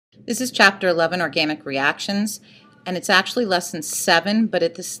This is Chapter 11, Organic Reactions, and it's actually Lesson 7,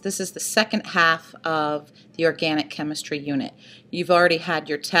 but this is the second half of the Organic Chemistry unit. You've already had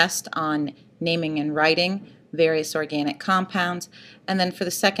your test on naming and writing various organic compounds, and then for the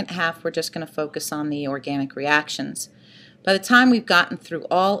second half we're just going to focus on the organic reactions. By the time we've gotten through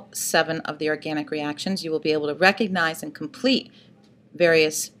all 7 of the organic reactions, you will be able to recognize and complete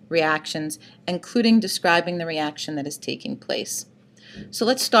various reactions, including describing the reaction that is taking place. So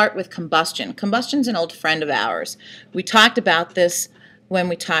let's start with combustion. Combustion's an old friend of ours. We talked about this when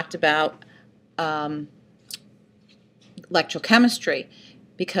we talked about electrochemistry,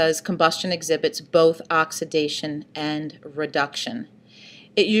 because combustion exhibits both oxidation and reduction.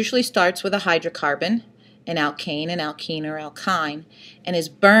 It usually starts with a hydrocarbon, an alkane, an alkene, or alkyne, and is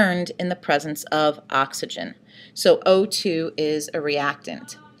burned in the presence of oxygen. So O2 is a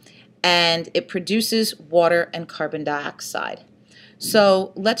reactant, and it produces water and carbon dioxide.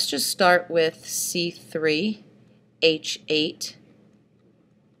 So let's just start with C3H8,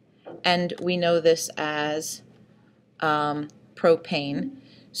 and we know this as propane.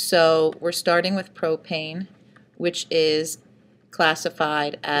 So we're starting with propane, which is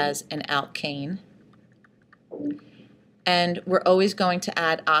classified as an alkane, and we're always going to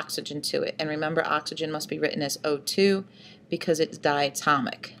add oxygen to it. And remember, oxygen must be written as O2 because it's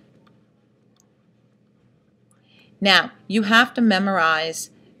diatomic. Now, you have to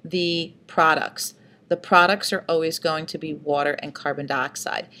memorize the products. The products are always going to be water and carbon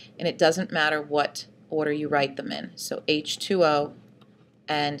dioxide, and it doesn't matter what order you write them in. So H2O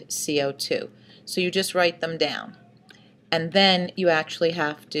and CO2. So you just write them down, and then you actually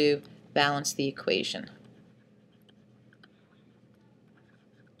have to balance the equation.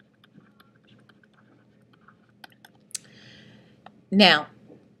 Now,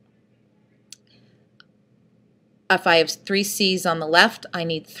 if I have 3 C's on the left, I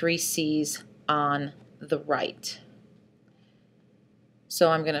need 3 C's on the right.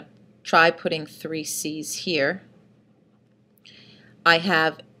 So I'm going to try putting 3 C's here. I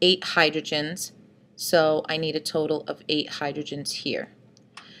have 8 hydrogens, so I need a total of 8 hydrogens here.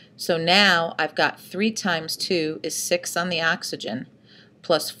 So now I've got 3 times 2 is 6 on the oxygen,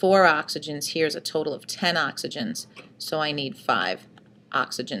 plus 4 oxygens. Here's a total of 10 oxygens, so I need 5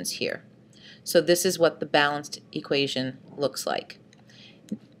 oxygens here. So this is what the balanced equation looks like.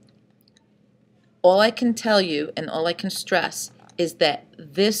 All I can tell you and all I can stress is that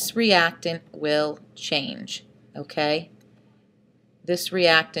this reactant will change, okay? This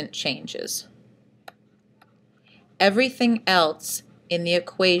reactant changes. Everything else in the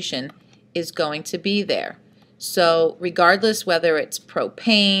equation is going to be there. So regardless whether it's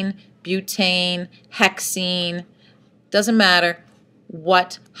propane, butane, hexene, doesn't matter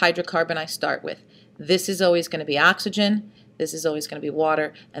what hydrocarbon I start with. This is always going to be oxygen, this is always going to be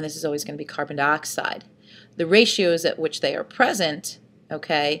water, and this is always going to be carbon dioxide. The ratios at which they are present,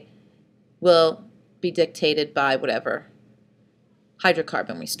 okay, will be dictated by whatever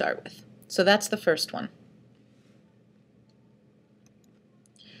hydrocarbon we start with. So that's the first one.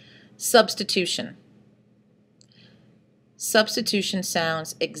 Substitution. Substitution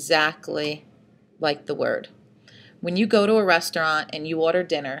sounds exactly like the word. When you go to a restaurant and you order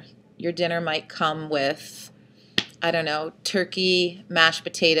dinner, your dinner might come with, I don't know, turkey, mashed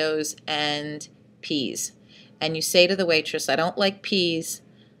potatoes, and peas. And you say to the waitress, I don't like peas,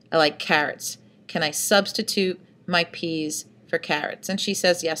 I like carrots. Can I substitute my peas for carrots? And she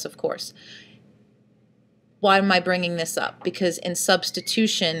says, yes, of course. Why am I bringing this up? Because in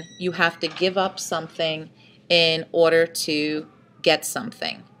substitution, you have to give up something in order to get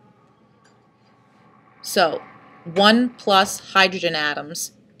something. So 1 plus hydrogen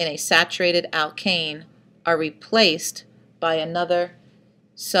atoms in a saturated alkane are replaced by another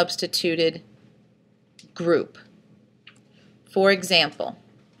substituted group. For example,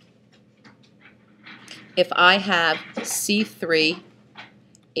 if I have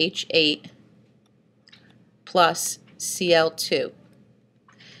C3H8 plus Cl2,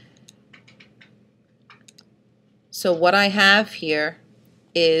 so what I have here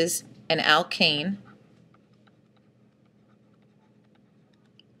is an alkane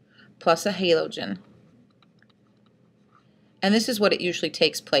plus a halogen. And this is what it usually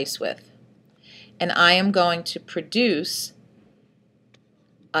takes place with. And I am going to produce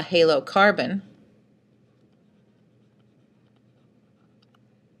a halocarbon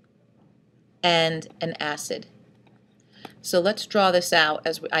and an acid. So let's draw this out.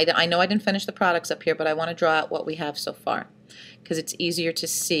 I know I didn't finish the products up here, but I want to draw out what we have so far because it's easier to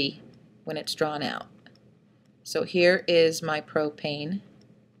see when it's drawn out. So here is my propane.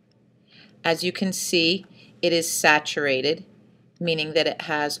 As you can see, it is saturated. meaning that it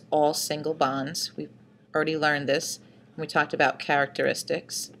has all single bonds. We've already learned this when we talked about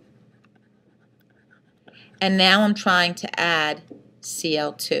characteristics. And now I'm trying to add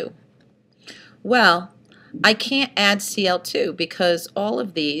Cl2. Well, I can't add Cl2 because all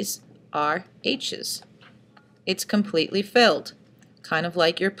of these are H's. It's completely filled, kind of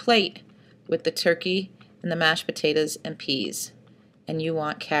like your plate with the turkey and the mashed potatoes and peas, and you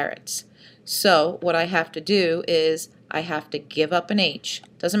want carrots. So what I have to do is I have to give up an H.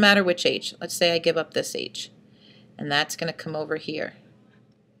 Doesn't matter which H. Let's say I give up this H, and that's going to come over here.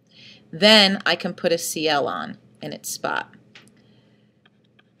 Then I can put a Cl on in its spot.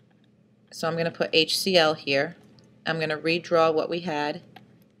 So I'm going to put HCl here. I'm going to redraw what we had.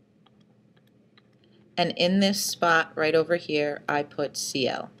 And in this spot right over here, I put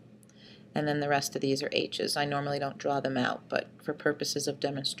Cl. And then the rest of these are H's. I normally don't draw them out, but for purposes of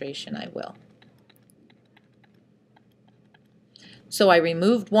demonstration, I will. So I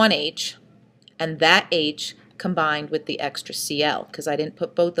removed one H, and that H combined with the extra Cl, because I didn't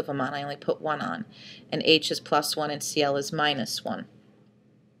put both of them on, I only put one on. And H is +1 and Cl is -1.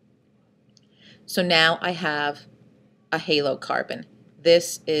 So now I have a halocarbon.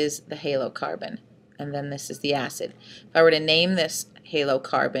 This is the halocarbon, and then this is the acid. If I were to name this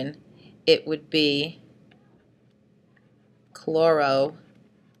halocarbon, it would be chloropropane.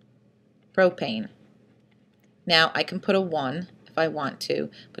 Now I can put a 1 if I want to,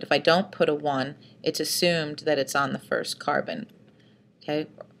 but if I don't put a 1, it's assumed that it's on the first carbon. Okay,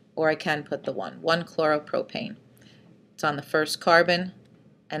 or I can put the 1 chloropropane. It's on the first carbon,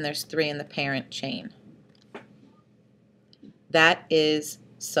 and there's 3 in the parent chain. That is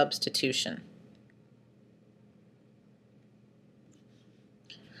substitution.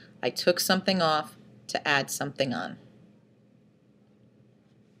 I took something off to add something on.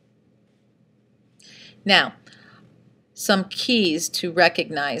 Now, some keys to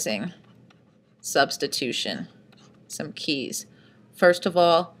recognizing substitution. Some keys. First of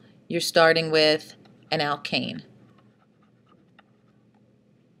all, you're starting with an alkane.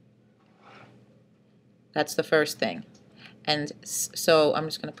 That's the first thing. And so I'm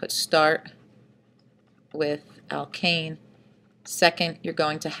just going to put start with alkane. Second, you're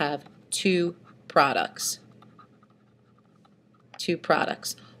going to have two products. Two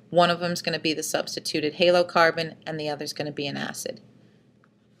products. One of them is going to be the substituted halocarbon, and the other is going to be an acid.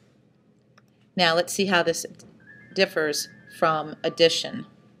 Now let's see how this differs from addition.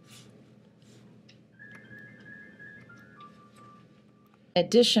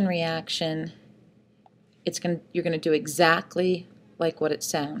 Addition reaction, you're going to do exactly like what it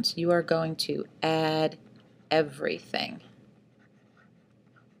sounds. You are going to add everything.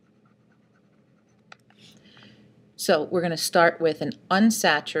 So we're going to start with an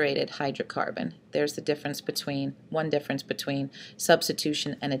unsaturated hydrocarbon. There's the difference between, one difference between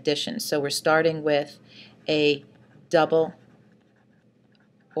substitution and addition. So we're starting with a double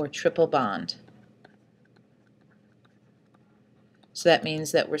or triple bond. So that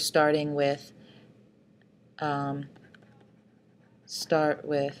means that we're starting with alkene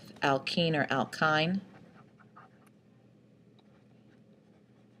or alkyne.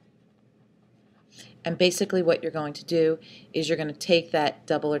 And basically what you're going to do is you're going to take that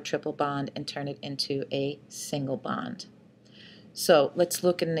double or triple bond and turn it into a single bond. So let's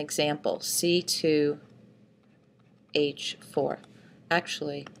look at an example. C2H4.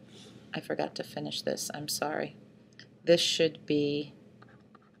 Actually, I forgot to finish this. I'm sorry. This should be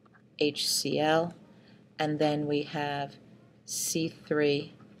HCl, and then we have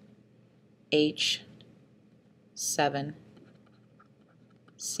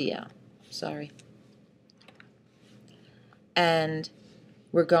C3H7Cl. Sorry. And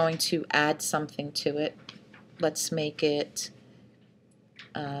we're going to add something to it. Let's make it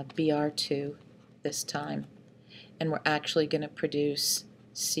Br2 this time, and we're actually going to produce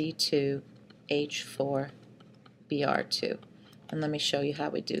C2H4Br2. And let me show you how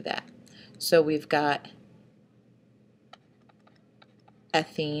we do that. So we've got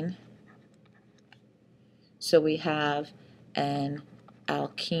ethene. So we have an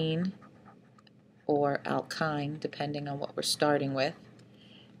alkene or alkyne, depending on what we're starting with,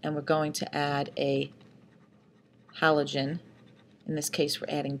 and we're going to add a halogen. In this case we're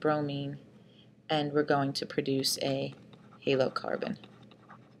adding bromine, and we're going to produce a halocarbon.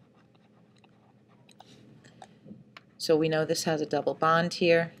 So we know this has a double bond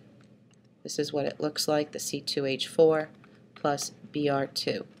here. This is what it looks like, the C2H4 plus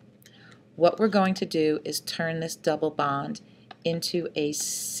Br2. What we're going to do is turn this double bond into a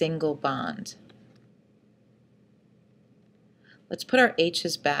single bond. Let's put our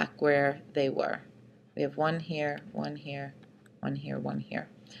H's back where they were. We have one here, one here, one here.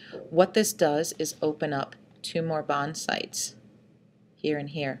 What this does is open up 2 more bond sites, here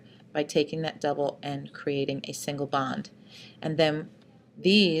and here, by taking that double and creating a single bond. And then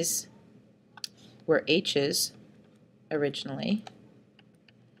these were H's originally,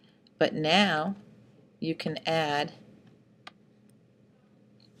 but now you can add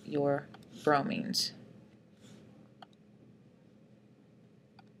your bromines.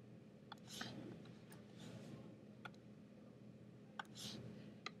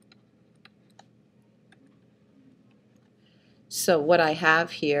 So what I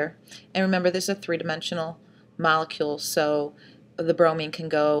have here, and remember this is a 3-dimensional molecule, so the bromine can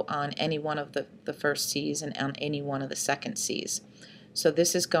go on any one of the first C's and on any one of the second C's. So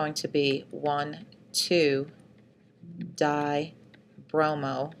this is going to be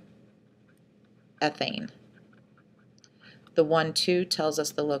 1,2-dibromoethane. The 1,2 tells us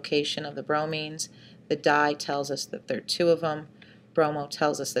the location of the bromines. The di tells us that there are 2 of them. Bromo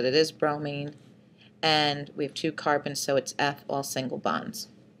tells us that it is bromine. And we have 2 carbons, so it's F, all single bonds.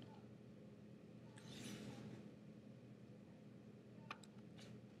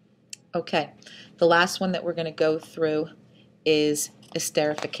 Okay, the last one that we're going to go through is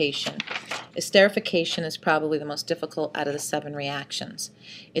esterification. Esterification is probably the most difficult out of the 7 reactions.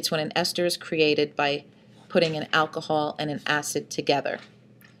 It's when an ester is created by putting an alcohol and an acid together.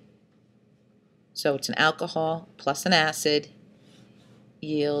 So it's an alcohol plus an acid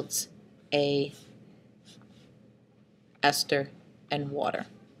yields a ester and water.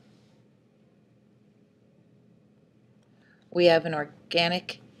 We have an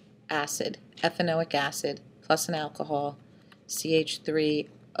organic acid, ethanoic acid, plus an alcohol,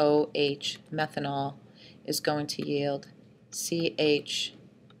 CH3OH methanol, is going to yield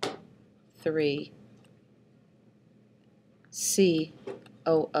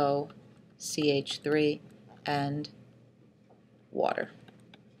CH3COOCH3 and water.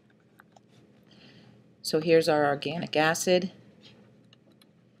 So here's our organic acid,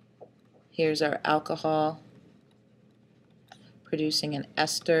 here's our alcohol producing an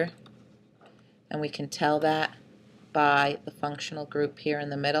ester, and we can tell that by the functional group here in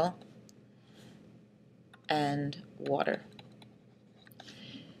the middle, and water.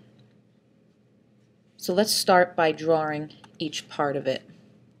 So let's start by drawing each part of it.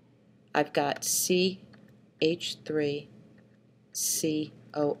 I've got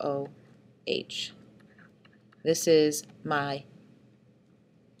CH3COOH. This is my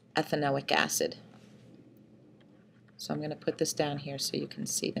ethanoic acid. So I'm going to put this down here so you can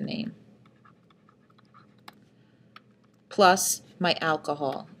see the name. Plus my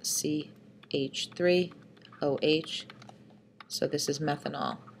alcohol, CH3OH. So this is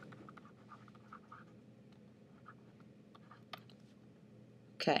methanol.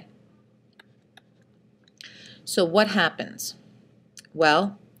 Okay. So what happens?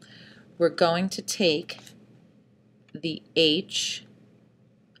 Well, we're going to take the H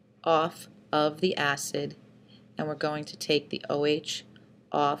off of the acid, and we're going to take the OH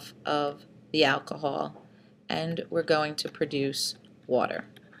off of the alcohol, and we're going to produce water.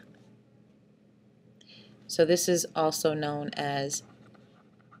 So this is also known as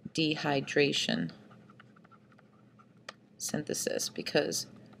dehydration synthesis, because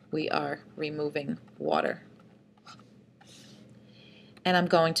we are removing water. And I'm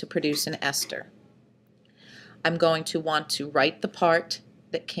going to produce an ester. I'm going to want to write the part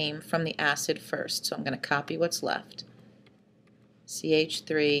that came from the acid first, so I'm going to copy what's left.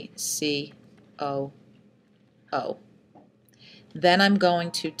 CH3COO. Then I'm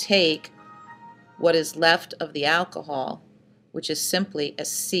going to take what is left of the alcohol, which is simply a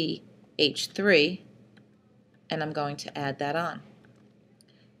CH3, and I'm going to add that on.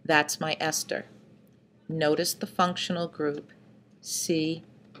 That's my ester. Notice the functional group C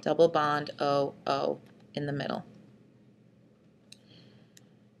double bond OO in the middle.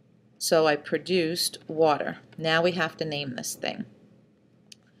 So I produced water. Now we have to name this thing.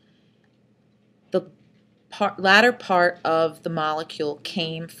 The latter part of the molecule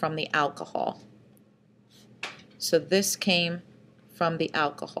came from the alcohol. So this came from the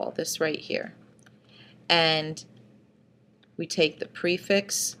alcohol, this right here. And we take the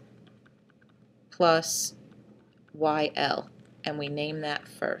prefix plus YL, and we name that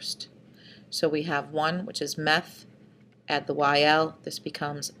first. So we have one, which is meth, add the YL, this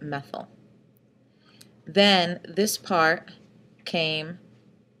becomes methyl. Then this part came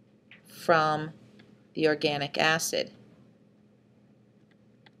from the organic acid,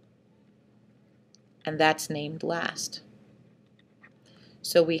 and that's named last.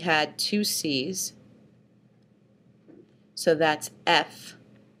 So we had 2 C's, so that's F,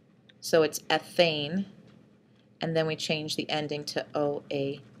 so it's ethane, and then we change the ending to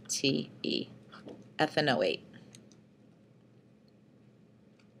O-A-T-E, ethanoate.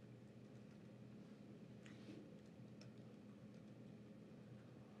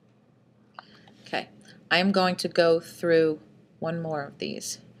 Okay, I am going to go through one more of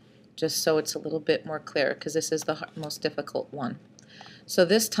these, just so it's a little bit more clear, because this is the most difficult one. So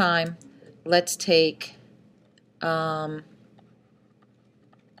this time, let's take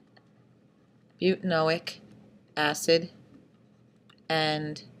butanoic acid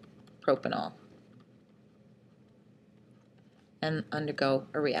and propanol and undergo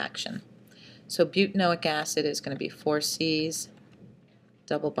a reaction. So butanoic acid is going to be 4 C's,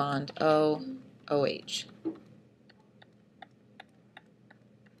 double bond O, OH,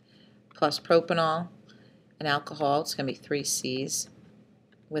 plus propanol, an alcohol, it's going to be 3 C's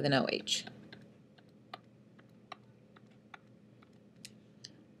with an OH.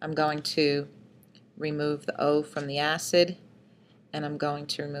 I'm going to remove the O from the acid, and I'm going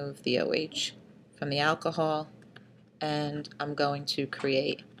to remove the OH from the alcohol, and I'm going to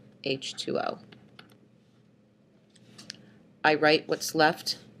create H2O. I write what's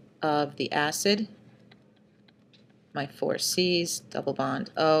left of the acid, my 4 C's, double bond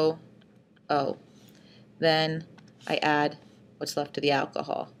O, O. Then I add what's left of the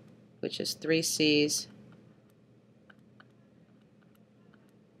alcohol, which is 3 C's,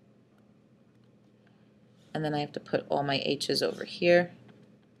 and then I have to put all my H's over here.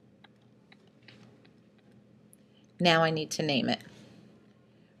 Now I need to name it.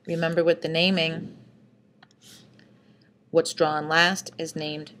 Remember, with the naming, what's drawn last is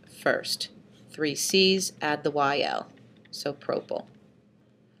named first. 3 C's, add the YL, so propyl.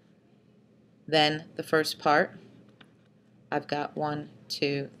 Then the first part, I've got 1,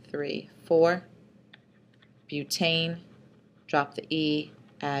 2, 3, 4. Butane, drop the E,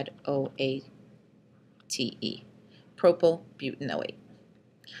 add OATE. Propyl butanoate.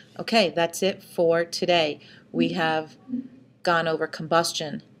 Okay, that's it for today. We have gone over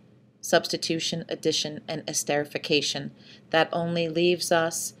combustion, substitution, addition, and esterification. That only leaves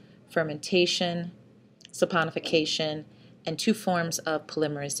us fermentation, saponification, and 2 forms of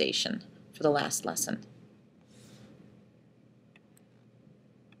polymerization for the last lesson.